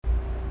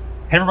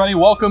Hey everybody,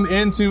 welcome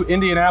into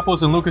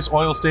Indianapolis and Lucas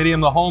Oil Stadium,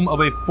 the home of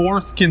a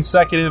fourth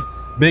consecutive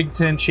Big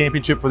Ten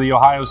championship for the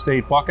Ohio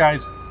State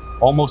Buckeyes.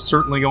 Almost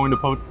certainly going to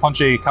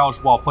punch a college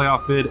football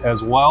playoff bid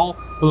as well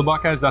for the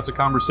Buckeyes. That's a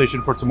conversation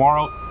for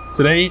tomorrow.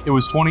 Today, it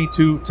was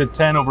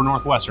 22-10 over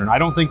Northwestern. I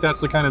don't think that's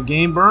the kind of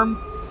game, Berm,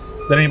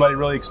 that anybody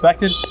really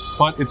expected,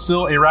 but it's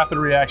still a rapid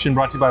reaction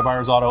brought to you by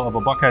Byers Auto of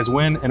a Buckeyes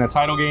win in a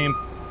title game.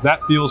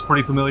 That feels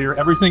pretty familiar.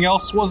 Everything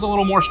else was a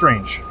little more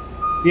strange.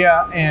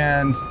 Yeah,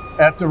 and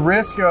at the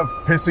risk of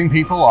pissing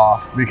people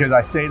off, because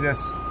I say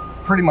this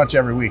pretty much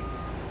every week,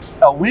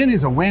 a win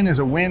is a win is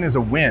a win is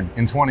a win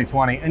in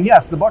 2020. And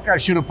yes, the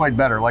Buckeyes should have played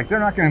better. Like, they're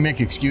not going to make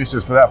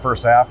excuses for that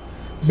first half.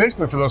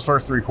 Basically, for those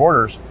first three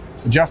quarters,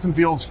 Justin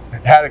Fields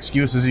had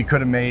excuses he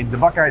could have made. The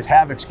Buckeyes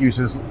have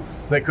excuses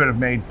they could have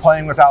made.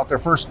 Playing without their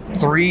first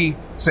three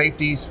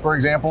safeties, for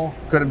example,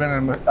 could have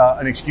been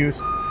an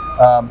excuse.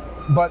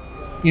 But,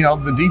 you know,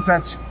 the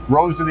defense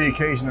rose to the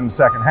occasion in the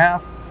second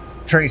half.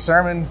 Trey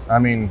Sermon,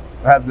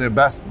 had the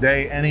best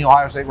day any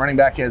Ohio State running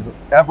back has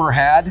ever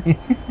had,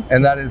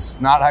 and that is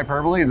not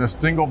hyperbole. The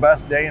single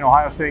best day in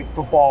Ohio State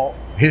football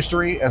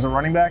history as a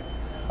running back.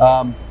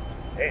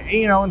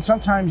 And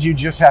sometimes you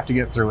just have to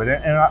get through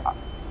it. And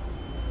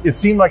it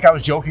seemed like I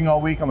was joking all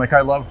week. I'm like,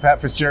 I love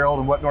Pat Fitzgerald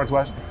and what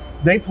Northwestern.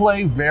 They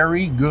play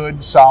very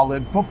good,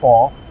 solid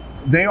football.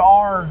 They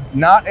are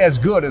not as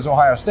good as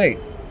Ohio State.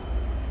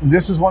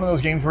 This is one of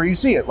those games where you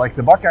see it. Like,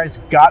 the Buckeyes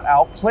got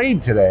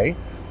outplayed today.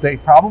 They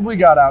probably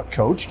got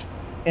out-coached,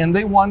 and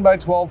they won by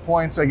 12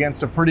 points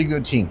against a pretty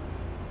good team.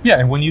 Yeah,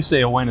 and when you say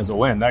a win is a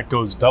win, that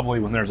goes doubly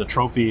when there's a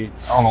trophy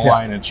on the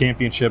line, a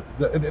championship.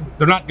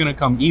 They're not going to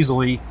come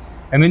easily,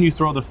 and then you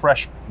throw the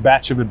fresh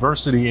batch of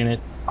adversity in it.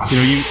 You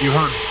know, you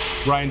heard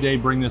Ryan Day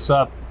bring this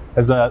up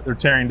as they're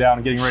tearing down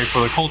and getting ready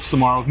for the Colts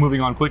tomorrow, moving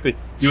on quickly.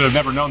 You would have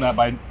never known that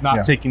by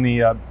not taking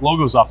the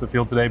logos off the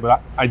field today,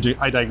 but I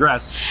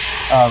digress.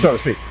 So to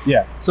speak.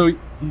 Yeah, so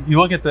you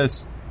look at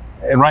this,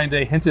 and Ryan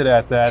Day hinted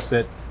at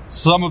that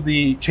some of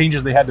the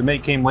changes they had to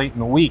make came late in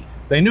the week.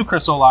 They knew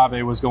Chris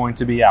Olave was going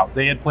to be out.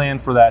 They had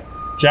planned for that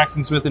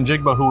Jackson Smith and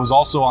Jigba, who was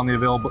also on the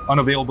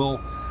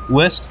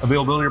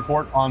availability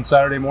report on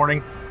Saturday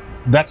morning.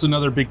 That's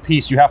another big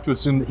piece. You have to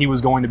assume that he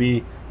was going to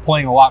be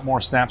playing a lot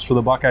more snaps for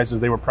the Buckeyes as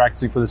they were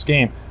practicing for this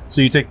game.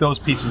 So you take those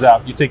pieces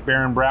out. You take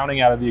Baron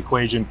Browning out of the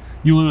equation.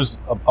 You lose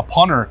a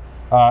punter,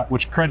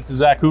 which credit to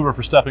Zach Hoover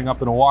for stepping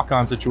up in a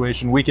walk-on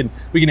situation. We can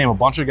name a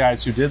bunch of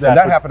guys who did that. And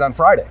that happened on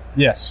Friday.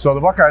 Yes. So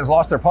the Buckeyes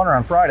lost their punter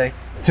on Friday.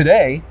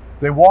 Today,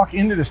 they walk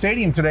into the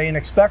stadium today and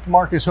expect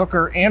Marcus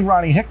Hooker and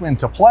Ronnie Hickman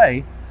to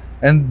play,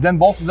 and then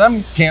both of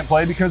them can't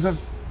play because of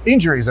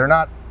injuries. They're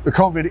not the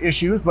COVID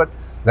issues, but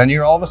then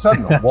you're all of a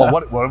sudden, well,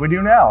 what do we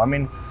do now?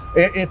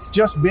 It's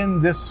just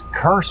been this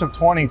curse of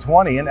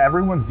 2020, and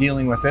everyone's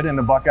dealing with it, and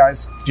the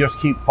Buckeyes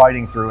just keep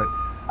fighting through it.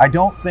 I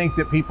don't think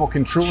that people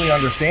can truly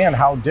understand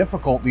how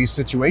difficult these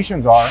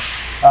situations are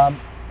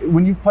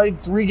when you've played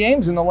 3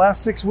 games in the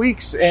last 6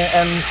 weeks,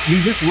 and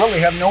you just really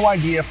have no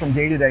idea from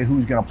day to day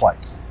who's going to play.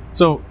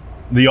 So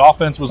the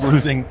offense was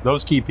losing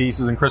those key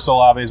pieces, and Chris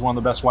Olave is one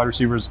of the best wide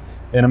receivers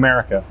in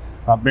America.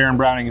 Baron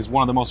Browning is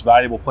one of the most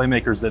valuable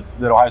playmakers that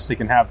Ohio State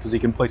can have because he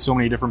can play so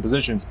many different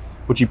positions,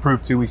 which he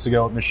proved 2 weeks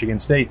ago at Michigan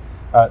State.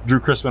 Drew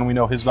Crispin, we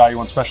know his value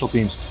on special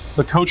teams.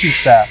 The coaching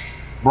staff,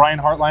 Brian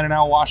Hartline and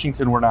Al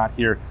Washington were not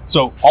here.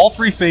 So all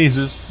 3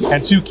 phases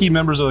and 2 key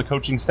members of the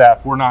coaching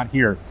staff were not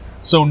here.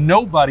 So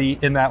nobody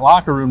in that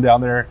locker room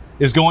down there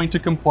is going to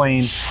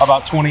complain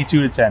about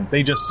 22-10.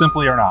 They just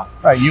simply are not.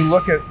 All right, you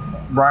look at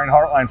Brian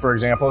Hartline, for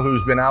example,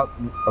 who's been out,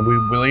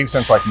 we believe,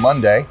 since like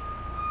Monday.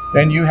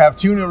 And you have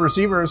 2 new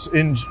receivers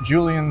in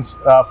Julian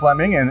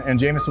Fleming and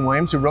Jamison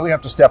Williams who really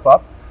have to step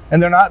up.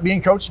 And they're not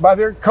being coached by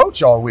their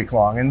coach all week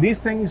long. And these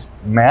things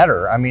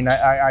matter.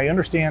 I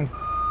understand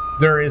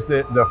there is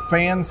the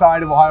fan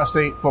side of Ohio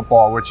State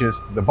football, which is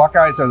the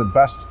Buckeyes are the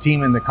best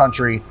team in the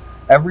country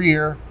every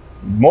year,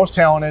 most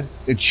talented.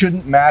 It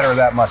shouldn't matter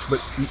that much, but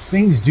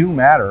things do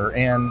matter.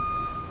 And,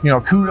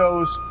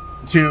 kudos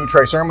to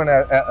Trey Sermon.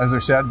 As I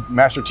said,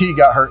 Master T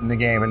got hurt in the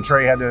game, and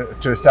Trey had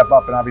to step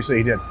up, and obviously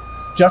he did.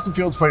 Justin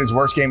Fields played his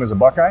worst game as a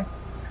Buckeye.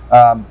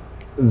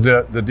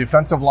 The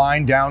defensive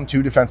line down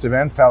 2 defensive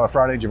ends, Tyler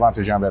Friday,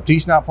 Javonte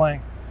Jean-Baptiste not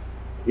playing.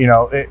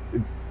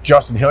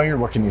 Justin Hilliard,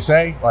 what can you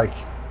say?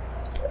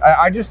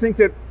 I just think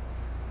that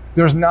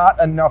there's not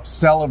enough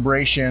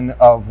celebration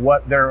of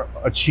what they're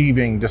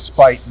achieving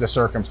despite the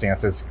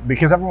circumstances,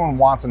 because everyone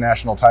wants a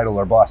national title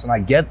or bust, and I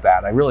get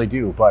that. I really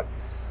do. But,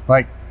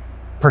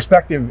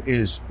 perspective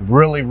is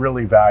really,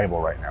 really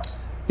valuable right now.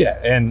 Yeah,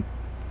 and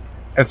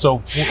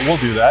so we'll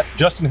do that.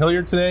 Justin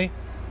Hilliard today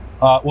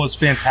was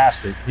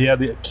fantastic. He had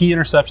the key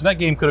interception. That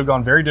game could have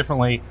gone very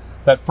differently.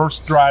 That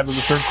first drive of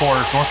the third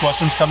quarter,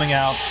 Northwestern's coming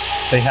out.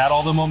 They had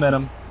all the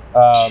momentum.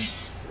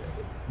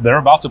 They're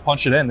about to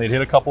punch it in. They'd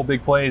hit a couple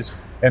big plays.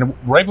 And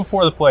right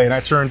before the play, and I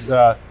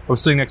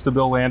was sitting next to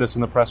Bill Landis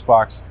in the press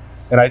box,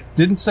 and I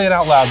didn't say it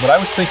out loud, but I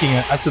was thinking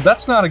it. I said,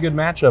 that's not a good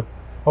matchup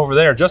over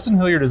there. Justin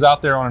Hilliard is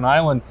out there on an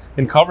island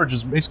in coverage,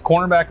 is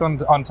cornerback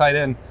on tight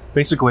end,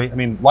 basically.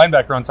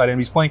 Linebacker on tight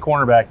end. He's playing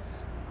cornerback.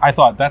 I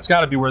thought that's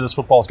got to be where this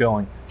football's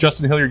going.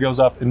 Justin Hilliard goes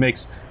up and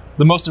makes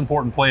the most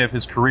important play of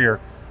his career.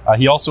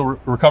 He also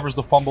recovers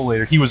the fumble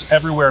later. He was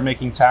everywhere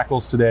making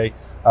tackles today,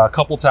 a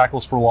couple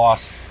tackles for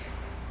loss.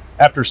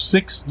 After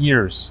 6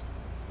 years,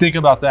 think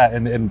about that,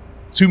 and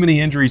too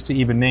many injuries to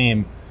even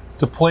name,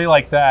 to play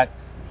like that.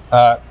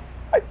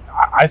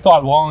 I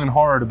thought long and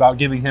hard about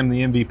giving him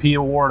the MVP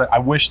award. I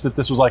wish that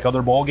this was like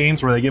other bowl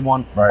games where they give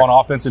one on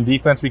offense and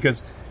defense,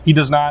 because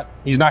he's not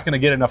going to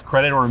get enough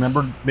credit or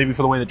remembered maybe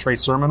for the way that Trey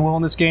Sermon will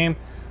in this game.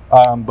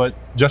 But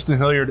Justin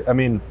Hilliard, I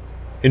mean,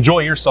 enjoy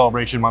your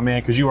celebration, my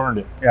man, because you earned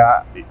it.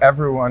 Yeah,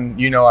 everyone,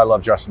 I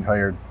love Justin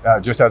Hilliard.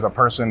 Just as a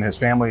person, his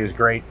family is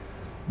great.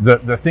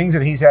 The things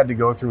that he's had to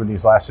go through in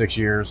these last 6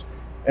 years,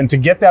 and to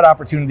get that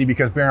opportunity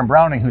because Baron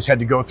Browning, who's had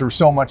to go through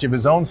so much of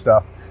his own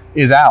stuff,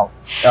 is out.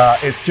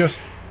 It's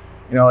just,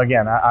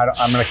 again,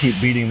 I'm going to keep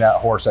beating that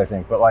horse, I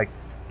think. But,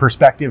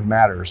 perspective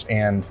matters.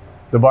 And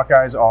the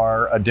Buckeyes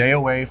are a day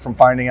away from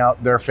finding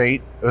out their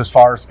fate as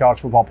far as the college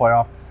football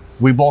playoff.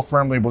 We both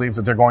firmly believe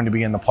that they're going to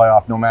be in the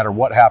playoff no matter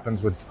what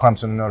happens with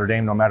Clemson and Notre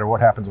Dame, no matter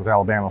what happens with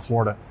Alabama,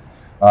 Florida.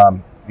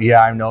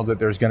 I know that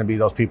there's going to be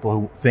those people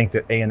who think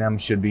that A&M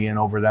should be in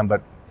over them.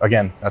 But,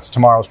 again, that's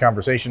tomorrow's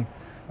conversation.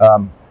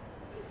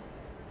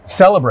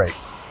 Celebrate.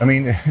 I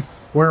mean,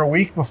 we're a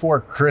week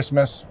before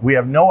Christmas. We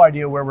have no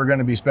idea where we're going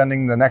to be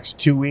spending the next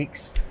 2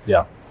 weeks.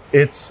 Yeah.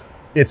 It's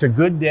a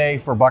good day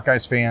for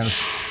Buckeyes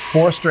fans.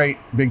 4th straight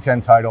Big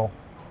Ten title.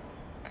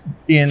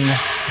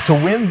 To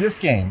win this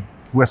game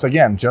with,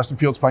 again, Justin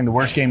Fields playing the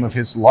worst game of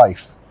his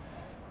life.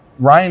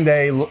 Ryan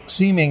Day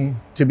seeming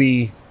to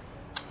be...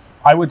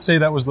 I would say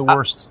that was the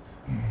worst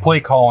play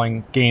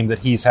calling game that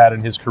he's had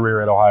in his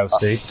career at Ohio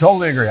State.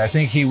 Totally agree. I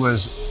think he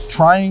was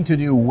trying to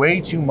do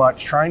way too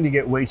much, trying to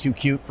get way too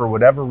cute for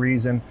whatever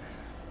reason.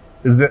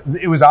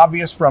 It was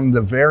obvious from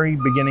the very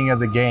beginning of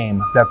the game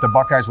that the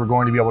Buckeyes were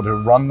going to be able to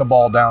run the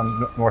ball down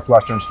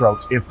Northwestern's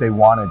throats if they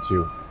wanted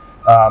to.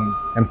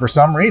 And for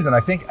some reason, I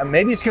think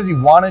maybe it's because he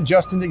wanted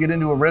Justin to get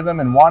into a rhythm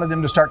and wanted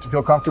him to start to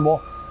feel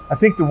comfortable. I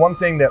think the one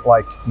thing that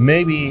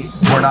maybe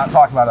we're not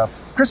talking about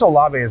Chris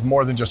Olave is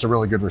more than just a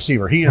really good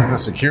receiver. He is the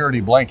security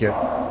blanket.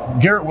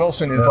 Garrett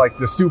Wilson is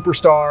the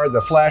superstar,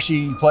 the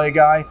flashy play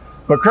guy.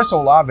 But Chris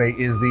Olave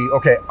is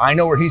I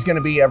know where he's going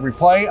to be every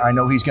play. I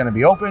know he's going to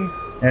be open.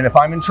 And if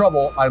I'm in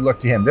trouble, I look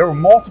to him. There were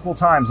multiple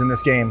times in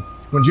this game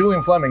when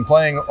Julian Fleming,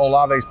 playing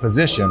Olave's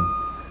position,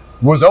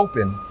 was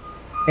open.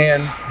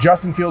 And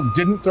Justin Fields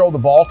didn't throw the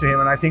ball to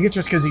him. And I think it's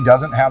just because he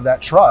doesn't have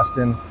that trust.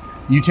 And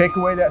you take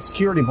away that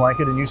security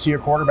blanket and you see a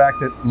quarterback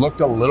that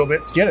looked a little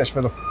bit skittish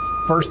for the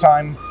first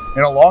time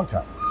in a long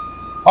time.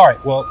 All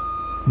right, well,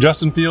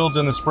 Justin Fields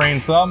and the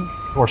sprained thumb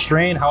or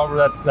strain,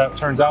 however that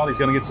turns out, he's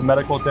going to get some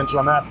medical attention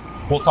on that.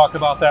 We'll talk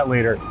about that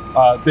later.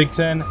 Big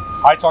Ten,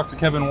 I talked to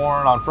Kevin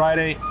Warren on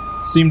Friday.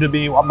 Seemed to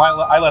be,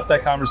 I left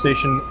that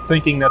conversation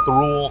thinking that the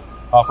rule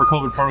for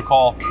COVID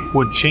protocol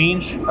would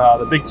change.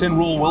 The Big Ten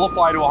rule will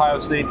apply to Ohio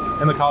State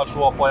in the college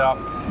football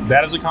playoff.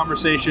 That is a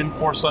conversation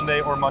for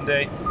Sunday or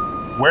Monday.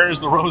 Where is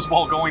the Rose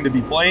Bowl going to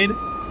be played?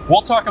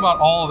 We'll talk about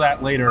all of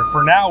that later.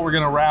 For now, we're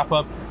going to wrap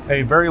up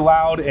a very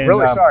loud and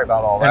really sorry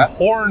about all that. And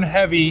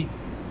horn-heavy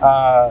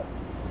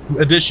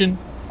edition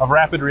of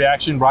Rapid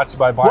Reaction brought to you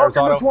by Buyers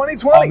Welcome Auto. To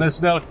 2020. On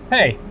this note,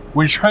 hey,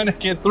 we're trying to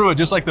get through it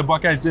just like the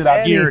Buckeyes did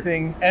out here.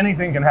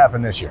 Anything can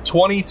happen this year.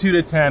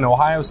 22-10,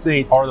 Ohio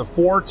State are the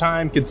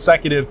 4-time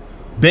consecutive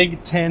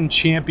Big Ten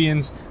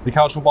champions. The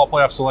College Football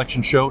Playoff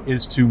Selection Show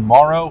is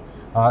tomorrow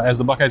as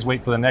the Buckeyes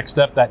wait for the next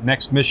step, that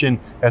next mission,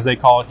 as they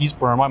call it. He's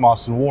Burn, I'm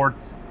Austin Ward.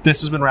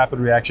 This has been Rapid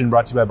Reaction,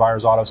 brought to you by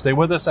Buyers Auto. Stay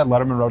with us at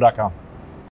LettermanRow.com.